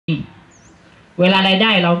เวลารายไ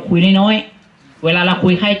ด้เราคุยน้อยๆเวลาเราคุ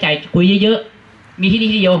ยค่าใช้จ่ายคุยเยอะๆมีที่นี่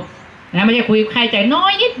ที่เดียวนะไม่ใช่คุยค่าใช้จ่ายน้อ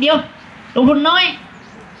ยนิดเดียวลงทุนน้อย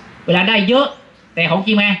เวลาได้เยอะแต่ของจ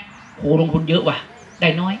ริงไหมโหลงทุนเยอะว่ะได้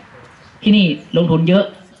น้อยที่นี่ลงทุนเยอะ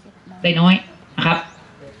ได้น้อยนะครับ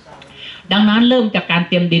ดังนั้นเริ่มจากการเ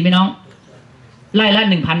ตรียมดินไปน้องไร่ละ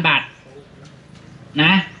 1,000 บาทน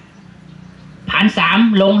ะฐาน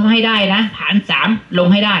3ลงให้ได้นะฐาน3ลง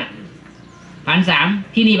ให้ได้ฐาน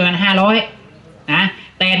3ที่นี่ประมาณ500นะ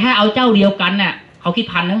แต่ถ้าเอาเจ้าเดียวกันน่ะเขาคิด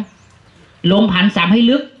1,000 นึงลงฐาน3ให้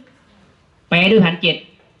ลึกแปรด้วยฐาน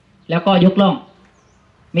7แล้วก็ยกล่อง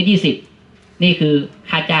เมตร20นี่คือ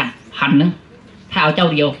ค่าจ้าง1,000 นึงถ้าเอาเจ้า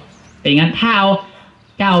เดียวเป็นงั้นถ้าเอา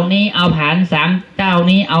เจ้านี้เอาฐาน3เจ้า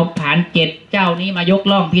นี้เอาฐาน7เจ้านี้มายก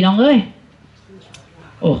ล่องพี่น้องเอ้ย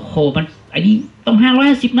โอ้โหมันไอ้นี่ต้อง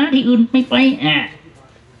550นะที่อื่นไม่ไป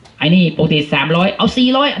ไอ้นี่ปกติ300เอา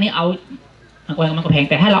400อันนี้เอามันก็แพง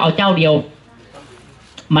แต่ถ้าเราเอาเจ้าเดียว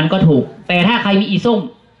มันก็ถูกแต่ถ้าใครมีอีส้ม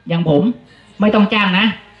อย่างผมไม่ต้องจ้างนะ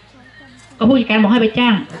ก็ผู้จัดการบอกให้ไปจ้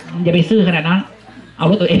างอย่าไปซื้อขนาดนั้นเอา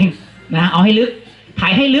รถตัวเองนะเอาให้ลึกถ่า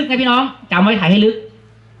ยให้ลึกนะพี่น้องจำไว้ถ่ายให้ลึก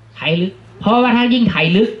ถ่ายลึกเพราะว่าถ้ายิ่งถ่าย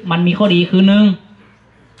ลึกมันมีข้อดีคือ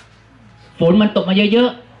1ฝนมันตกมาเยอะ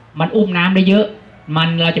ๆมันอุ้มน้ำได้เยอะมัน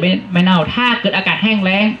เราจะไม่เน่าถ้าเกิดอากาศแห้งแ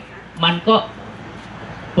ล้งมันก็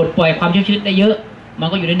ปลดปล่อยความชื้นได้เยอะมัน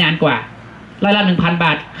ก็อยู่ได้นานกว่าไร่ละ 1,000 บ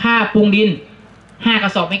าทค่าปรุงดิน5 กร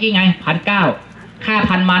ะสอบไม่กี่ไง1,900ค่า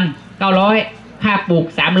พันมัน900ค่าปลูก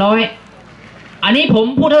300อันนี้ผม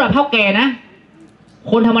พูดสำหรับเฒ่าแก่นะ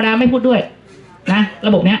คนธรรมดาไม่พูดด้วยนะร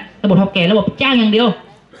ะบบเนี้ยระบบเฒ่าแก่ระบบจ้างอย่างเดียว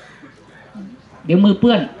เดี๋ยวมือเ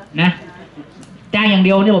ปื้อนนะจ้างอย่างเ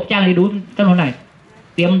ดียวระบบจ้างเลยดูต้นเท่าไหร่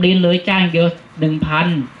เตรียมดินเลยจ้างเดียว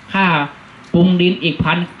 1,000 ค่าปรุงดินอีก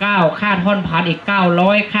1,900ค่าท่อนพันอีก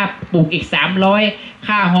900ค่าปลูกอีก300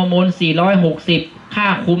ค่าฮอร์โมน460ค่า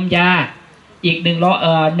คุมยาอีก110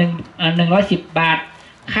 บาท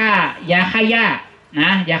ค่ายาฆ่าหญ้านะ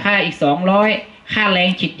ยาฆ่าอีก200ค่าแรง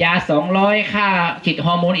ฉีดยา200ค่าฉีดฮ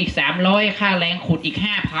อร์โมนอีก300ค่าแรงขุดอีก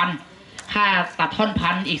 5,000 ค่าตัดท่อน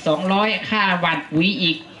พันอีก200ค่าหว่านปุ๋ย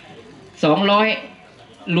อีก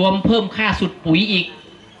200รวมเพิ่มค่าสุดปุ๋ยอีก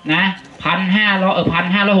นะ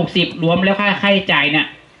1,560รวมแล้วค่าใช้จ่ายเนี่ย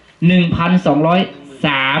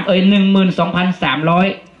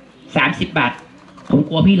12,330 บาทผม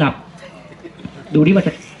กลัวพี่หลับดูดิว่าจ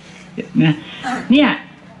ะนะเนี่ย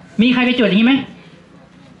มีใครไปจดอย่างนี้ไหม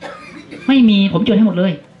ไม่มีผมจดให้หมดเล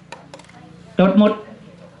ยจดหมด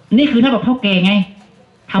นี่คือถ้าแบบเท่าแก่ไง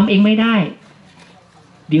ทำเองไม่ได้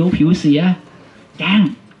เดี๋ยวผิวเสียจ้าง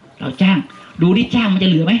เราจ้างดูดิจ้างมันจะ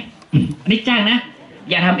เหลือไหมอันนี้จ้างนะ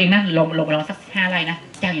อย่าทำเองนะลองสัก5 ไร่นะ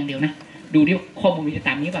จ้างอย่างเดียวนะดูดิข้อมูลมีต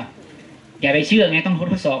ามนี้เปล่าอย่าไปเชื่อไงต้องท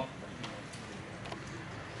ดสอบ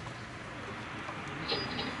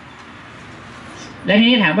แล้วที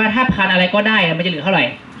นี้ถามว่าถ้าพันอะไรก็ได้มันจะเหลือเท่าไหร่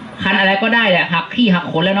พันอะไรก็ได้แหละหักขี้หัก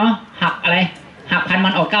ขนแล้วเนาะหักอะไรหักพันมั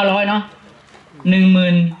นออก900เนาะ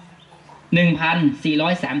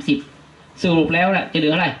11,430สรุปแล้วแหละจะเหลื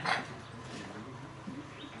ออะไร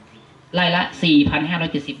ไร่ละ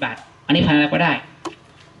4,570 บาทอันนี้พันอะไรก็ได้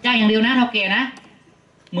จ้างอย่างเดียวนะเท่าแก่นะ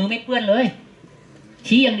มือไม่เปื้อนเลย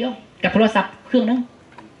ชี้อย่างเดียวกับโทรศัพท์เครื่องนึง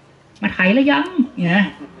มาไถแล้วยังเนี่ย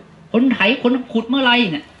คนไถคนขุดเมื่อไร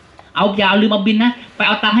เนี่ยเอายาวลืมเอาบินนะไปเ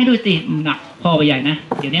อาตังค์ให้ด้วยสิหนักพ่อไปใหญ่นะ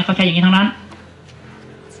เดี๋ยวนี้เขาใช้อย่างนี้ทั้งนั้น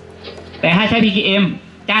แต่ถ้าใช้ PKM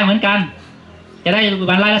จ้างเหมือนกันจะได้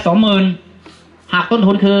วันไร่ละ20,000หักต้น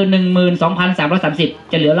ทุนคือ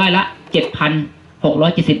12,330จะเหลือไร่ละ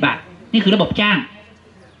7,670 บาทนี่คือระบบจ้าง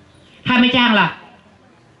ถ้าไม่จ้างล่ะ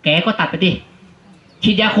แกก็ตัดไปดิ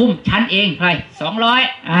ฉีดยาคุมชั้นเองเท่าไหร่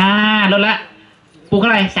200ลดละปลูกเท่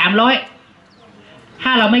าไหร่300ถ้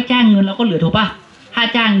าเราไม่จ้างเงินเราก็เหลือถูกปะถ้า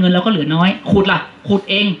จ้างเงินเราก็เหลือน้อยขุดล่ะขุด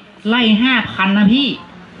เองไล่5,000นะพี่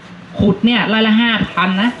ขุดเนี่ยไล่ละ5,000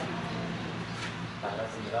นะ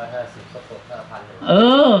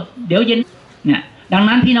เดี๋ยวเย็นเนี่ยดัง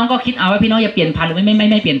นั้นพี่น้องก็คิดเอาไว้พี่น้องอย่าเปลี่ยนพันหรือไม่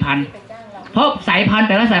เปลี่ยนพันเพราะสายพันธุ์แ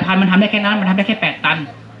ต่ละสายพันธุ์มันทำได้แค่นั้นมันทำได้แค่8 ตัน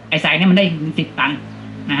ไอ้สายนี้มันได้10 ตัน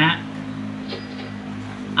นะฮะ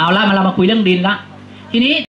เอาละเรามาคุยเรื่องดินละทีนี้